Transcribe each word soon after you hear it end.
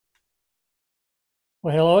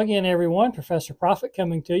Well, hello again, everyone. Professor Profit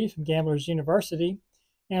coming to you from Gamblers University.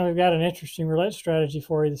 And we've got an interesting roulette strategy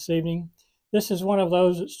for you this evening. This is one of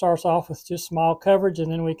those that starts off with just small coverage,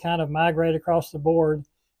 and then we kind of migrate across the board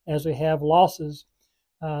as we have losses.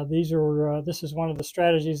 This is one of the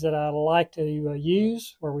strategies that I like to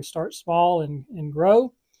use, where we start small and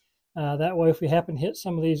grow. That way, if we happen to hit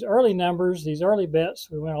some of these early numbers, these early bets,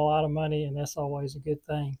 we win a lot of money, and that's always a good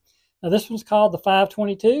thing. Now, this one's called the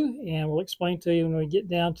 522, and we'll explain to you when we get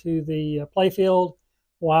down to the playfield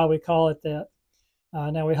why we call it that.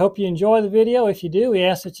 Now, we hope you enjoy the video. If you do, we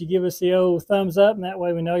ask that you give us the old thumbs up, and that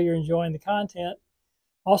way we know you're enjoying the content.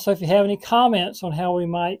 Also, if you have any comments on how we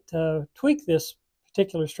might tweak this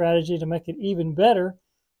particular strategy to make it even better,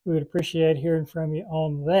 we would appreciate hearing from you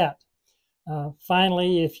on that.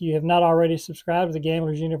 Finally, if you have not already subscribed to the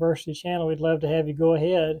Gamblers University channel, we'd love to have you go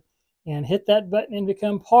ahead and hit that button and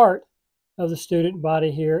become part of the student body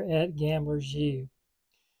here at Gamblers U.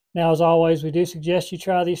 Now, as always, we do suggest you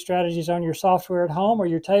try these strategies on your software at home or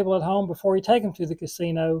your table at home before you take them to the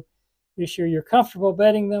casino. Be sure you're comfortable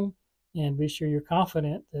betting them, and be sure you're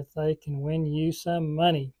confident that they can win you some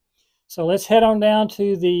money. So let's head on down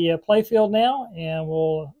to the playfield now, and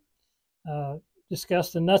we'll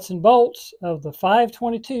discuss the nuts and bolts of the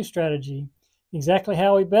 522 strategy, exactly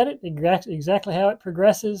how we bet it, exactly how it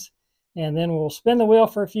progresses, and then we'll spin the wheel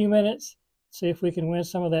for a few minutes, see if we can win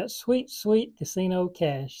some of that sweet, sweet casino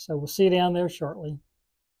cash. So we'll see you down there shortly.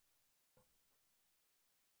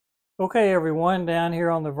 Okay, everyone, down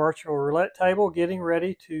here on the virtual roulette table, getting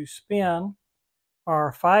ready to spin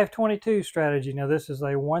our 522 strategy. Now, this is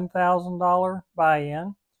a $1,000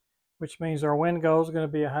 buy-in, which means our win goal is going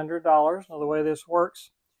to be $100. Now, the way this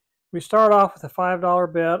works, we start off with a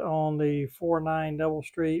 $5 bet on the 4-9 double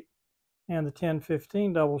street and the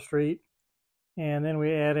 10-15 double street, and then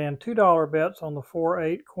we add in $2 bets on the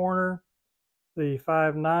 4-8 corner, the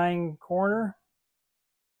 5-9 corner,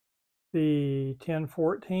 the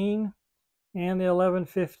 10-14, and the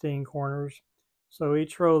 11-15 corners. So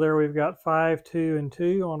each row there we've got 5, 2, and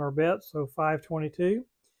 2 on our bets, so 522.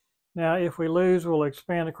 Now, if we lose, we'll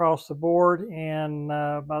expand across the board, and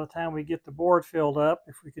by the time we get the board filled up,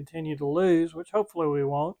 if we continue to lose, which hopefully we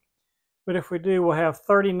won't, but if we do, we'll have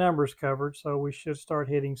 30 numbers covered, so we should start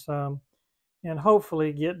hitting some and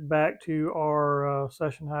hopefully get back to our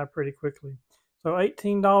session high pretty quickly. So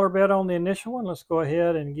 $18 bet on the initial one. Let's go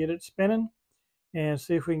ahead and get it spinning and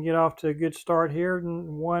see if we can get off to a good start here. And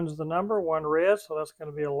one's the number, one red, so that's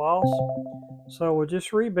going to be a loss. So we'll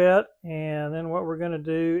just rebet, and then what we're going to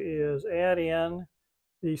do is add in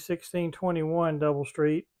the 1621 double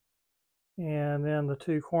street, and then the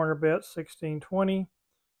two corner bets, 1620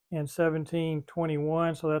 and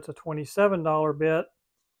 1721. So that's a $27 bet,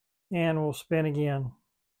 and we'll spin again.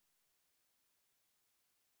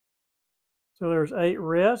 So there's 8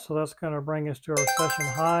 red, so that's going to bring us to our session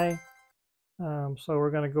high. So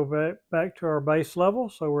we're going to go back to our base level.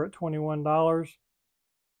 So we're at $21.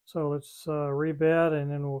 So let's rebet,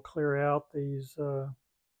 and then we'll clear out these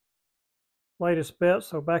latest bets.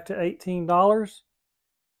 So back to $18.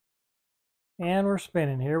 And we're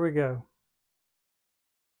spinning. Here we go.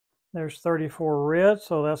 There's 34 red,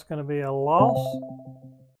 so that's going to be a loss.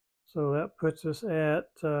 So that puts us at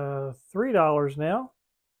 $3 now.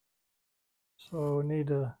 So we need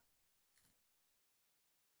to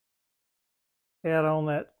add on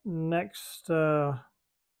that next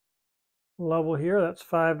level here. That's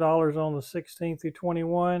 $5 on the 16 through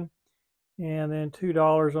 21, and then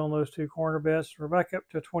 $2 on those two corner bets. We're back up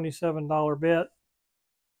to a $27 bet,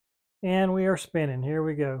 and we are spinning. Here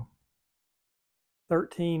we go.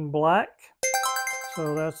 13 black,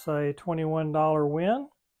 so that's a $21 win.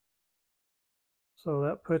 So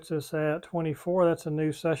that puts us at 24. That's a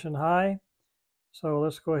new session high. So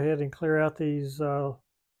let's go ahead and clear out these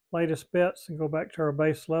latest bets and go back to our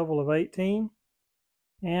base level of 18.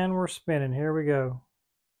 And we're spinning. Here we go.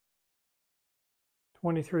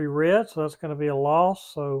 23 red, so that's going to be a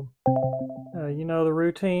loss. So you know the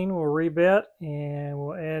routine. We'll rebet, and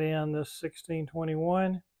we'll add in this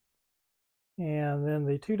 1621, and then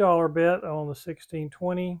the $2 bet on the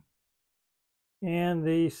 1620, and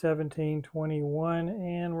the 1721,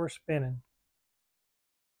 and we're spinning.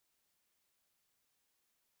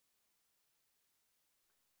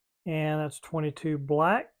 And that's 22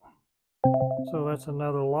 black, so that's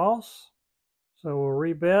another loss. So we'll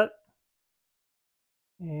rebet,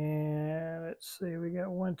 and let's see, we got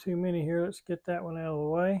one too many here. Let's get that one out of the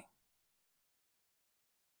way.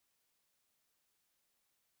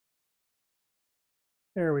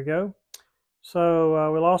 There we go.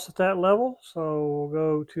 So we lost at that level, so we'll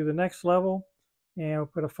go to the next level, and we'll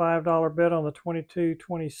put a $5 bet on the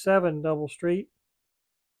 22-27 double street,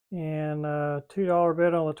 and $2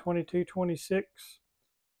 bet on the 22, 26,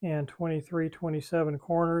 and 23, 27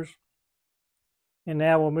 corners. And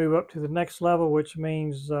now we'll move up to the next level, which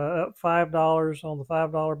means up $5 on the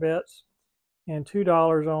 $5 bets and $2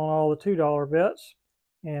 on all the $2 bets.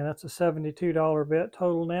 And that's a $72 bet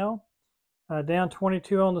total now. Down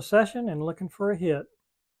 22 on the session and looking for a hit.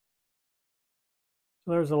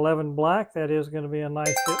 So there's 11 black. That is going to be a nice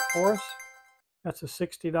hit for us. That's a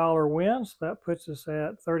 $60 win. So that puts us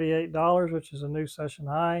at $38, which is a new session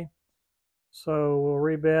high. So we'll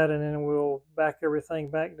rebet and then we'll back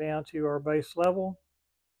everything back down to our base level,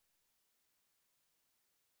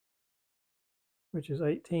 which is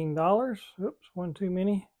 $18. Oops, one too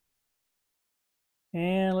many.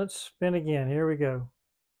 And let's spin again. Here we go.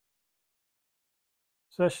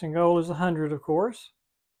 Session goal is 100, of course.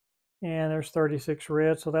 And there's 36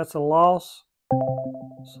 red, so that's a loss.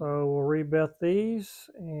 So we'll rebet these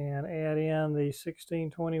and add in the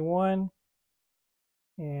 1621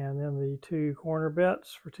 and then the 2 corner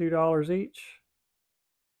bets for $2 each.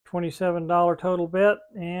 $27 total bet,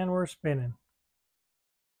 and we're spinning.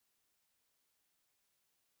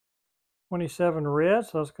 27 red,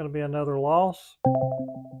 so that's going to be another loss.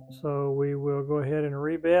 So we will go ahead and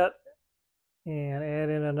rebet and add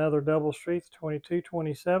in another double streak, 22,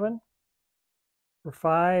 27 for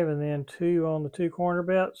 5, and then 2 on the 2 corner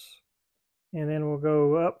bets. And then we'll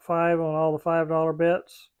go up 5 on all the $5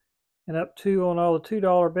 bets and up 2 on all the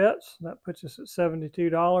 $2 bets. That puts us at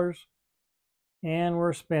 $72, and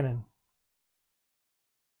we're spinning.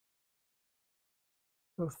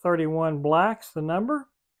 So 31 black's the number,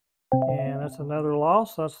 and that's another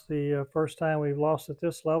loss. That's the first time we've lost at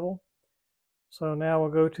this level. So now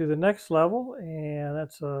we'll go to the next level, and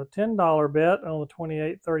that's a $10 bet on the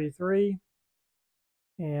 2833,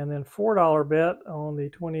 and then $4 bet on the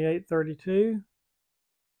 2832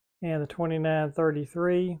 and the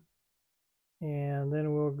 2933, and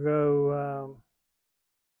then we'll go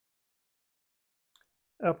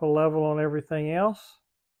up a level on everything else.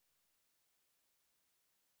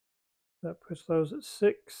 That puts those at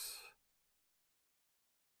 6.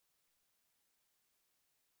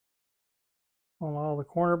 On all the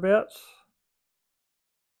corner bets.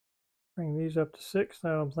 Bring these up to 6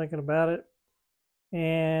 now I'm thinking about it.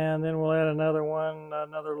 And then we'll add another one,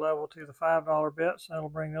 another level to the $5 bets. That'll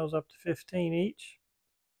bring those up to 15 each.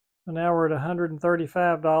 So now we're at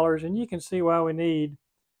 $135, and you can see why we need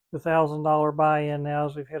the $1,000 buy-in now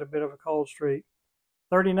as we've hit a bit of a cold streak.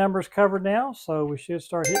 30 numbers covered now, so we should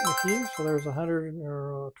start hitting a few. So there's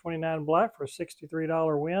 129 black for a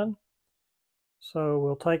 $63 win. So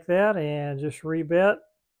we'll take that and just rebet.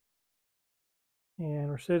 And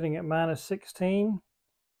we're sitting at minus 16.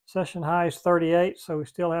 Session high is 38, so we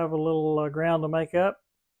still have a little ground to make up.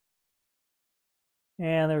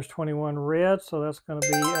 And there's 21 red, so that's going to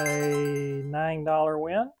be a $9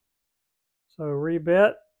 win. So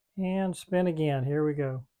rebet and spin again. Here we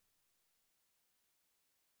go.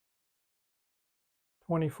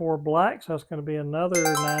 24 black, so that's going to be another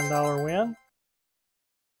 $9 win.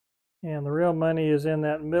 And the real money is in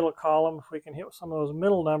that middle column. If we can hit some of those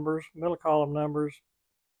middle column numbers,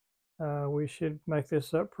 we should make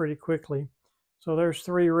this up pretty quickly. So there's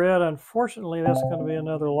 3 red. Unfortunately, that's going to be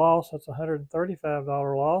another loss. That's a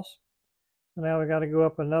 $135 loss. So now we got to go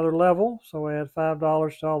up another level. So we add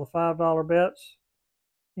 $5 to all the $5 bets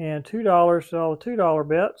and $2 to all the $2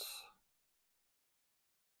 bets.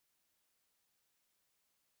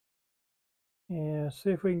 And see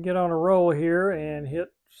if we can get on a roll here and hit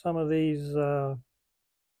some of these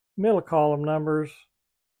middle column numbers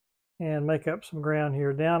and make up some ground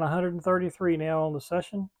here. Down 133 now on the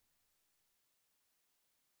session.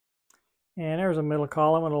 And there's a middle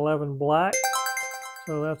column at 11 black.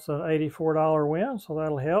 So that's an $84 win, so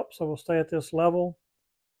that'll help. So we'll stay at this level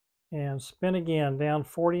and spin again. Down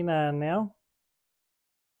 49 now.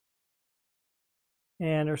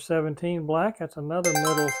 And there's 17 black. That's another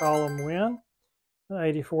middle column win. An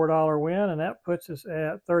 $84 win, and that puts us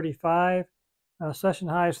at 35. Session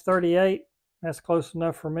high is 38. That's close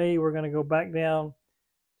enough for me. We're going to go back down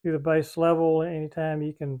to the base level. Anytime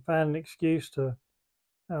you can find an excuse to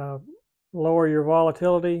lower your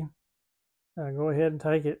volatility, go ahead and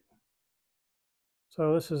take it.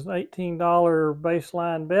 So this is an $18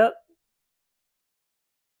 baseline bet,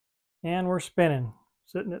 and we're spinning.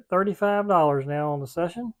 Sitting at $35 now on the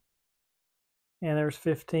session, and there's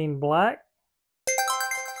 15 black.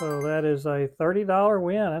 So that is a $30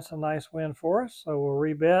 win. That's a nice win for us. So we'll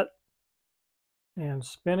rebet and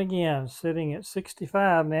spin again. Sitting at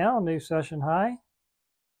 65 now, new session high.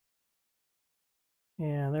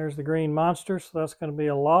 And there's the green monster, so that's going to be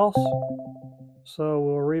a loss. So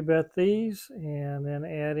we'll rebet these and then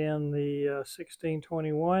add in the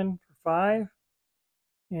 1621 for 5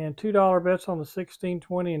 and $2 bets on the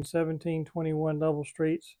 1620 and 1721 double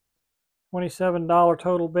streets. $27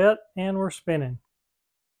 total bet, and we're spinning.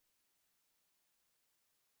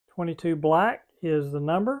 22 black is the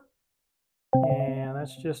number, and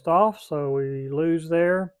that's just off, so we lose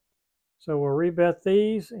there. So we'll rebet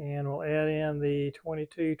these and we'll add in the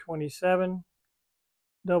 2227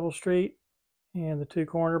 double street and the 2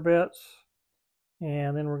 corner bets.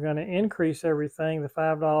 And then we're going to increase everything, the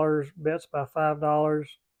 $5 bets by $5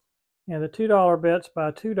 and the $2 bets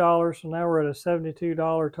by $2. So now we're at a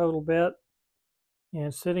 $72 total bet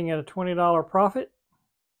and sitting at a $20 profit.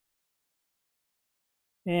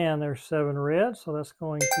 And there's 7 red, so that's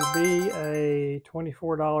going to be a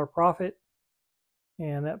 $24 profit.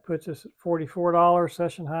 And that puts us at $44.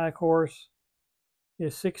 Session high, of course,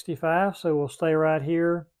 is 65, so we'll stay right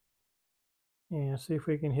here and see if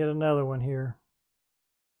we can hit another one here.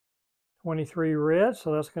 23 red,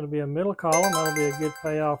 so that's going to be a middle column. That'll be a good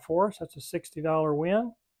payoff for us. That's a $60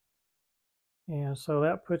 win. And so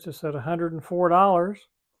that puts us at $104.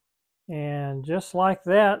 And just like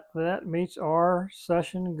that, that meets our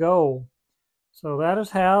session goal. So that is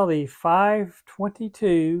how the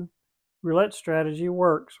 522 roulette strategy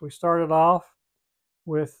works. We started off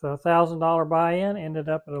with a $1,000 buy-in, ended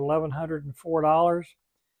up at $1,104.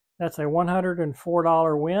 That's a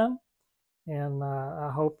 $104 win. And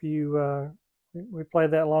I hope we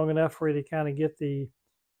played that long enough for you to kind of get the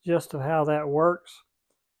gist of how that works.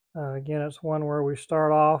 Again, it's one where we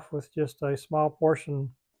start off with just a small portion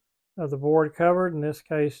of the board covered. In this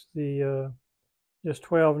case, the just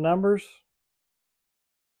 12 numbers.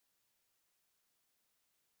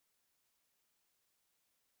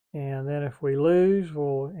 And then if we lose,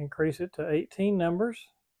 we'll increase it to 18 numbers.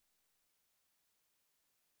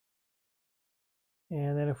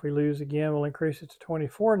 And then if we lose again, we'll increase it to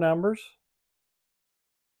 24 numbers.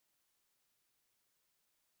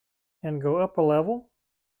 And go up a level.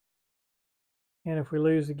 And if we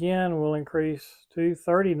lose again, we'll increase to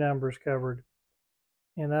 30 numbers covered.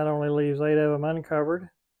 And that only leaves 8 of them uncovered.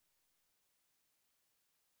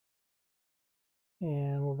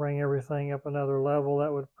 And we'll bring everything up another level.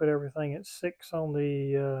 That would put everything at 6 on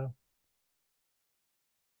the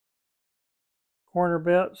corner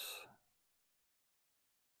bets.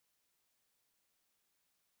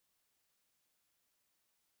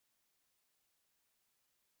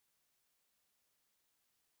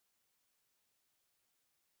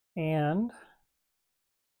 And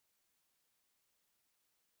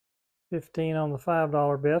 15 on the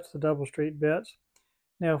 $5 bets, the double street bets.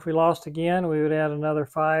 Now, if we lost again, we would add another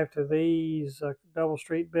 5 to these double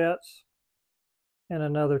street bets and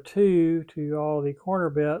another 2 to all the corner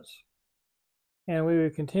bets. And we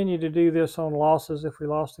would continue to do this on losses. If we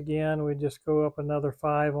lost again, we'd just go up another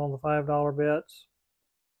 5 on the $5 bets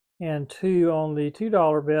and 2 on the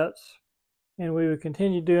 $2 bets. And we would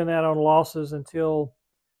continue doing that on losses until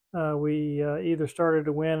we either started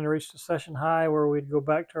to win and reached a session high where we'd go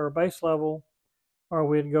back to our base level, or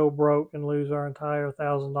we'd go broke and lose our entire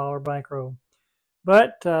 $1,000 bankroll.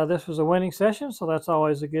 But this was a winning session, so that's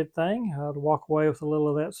always a good thing, to walk away with a little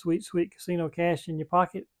of that sweet, sweet casino cash in your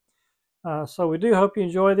pocket. So we do hope you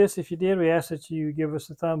enjoy this. If you did, we ask that you give us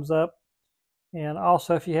a thumbs up. And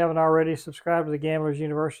also, if you haven't already subscribed to the Gamblers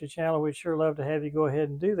University channel, we'd sure love to have you go ahead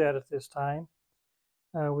and do that at this time.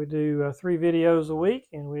 We do 3 videos a week,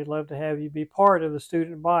 and we'd love to have you be part of the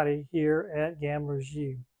student body here at Gamblers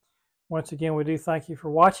U. Once again, we do thank you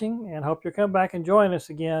for watching and hope you'll come back and join us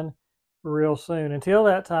again real soon. Until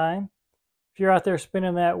that time, if you're out there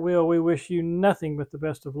spinning that wheel, we wish you nothing but the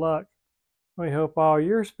best of luck. We hope all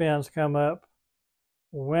your spins come up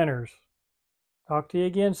winners. Talk to you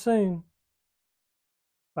again soon.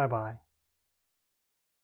 Bye-bye.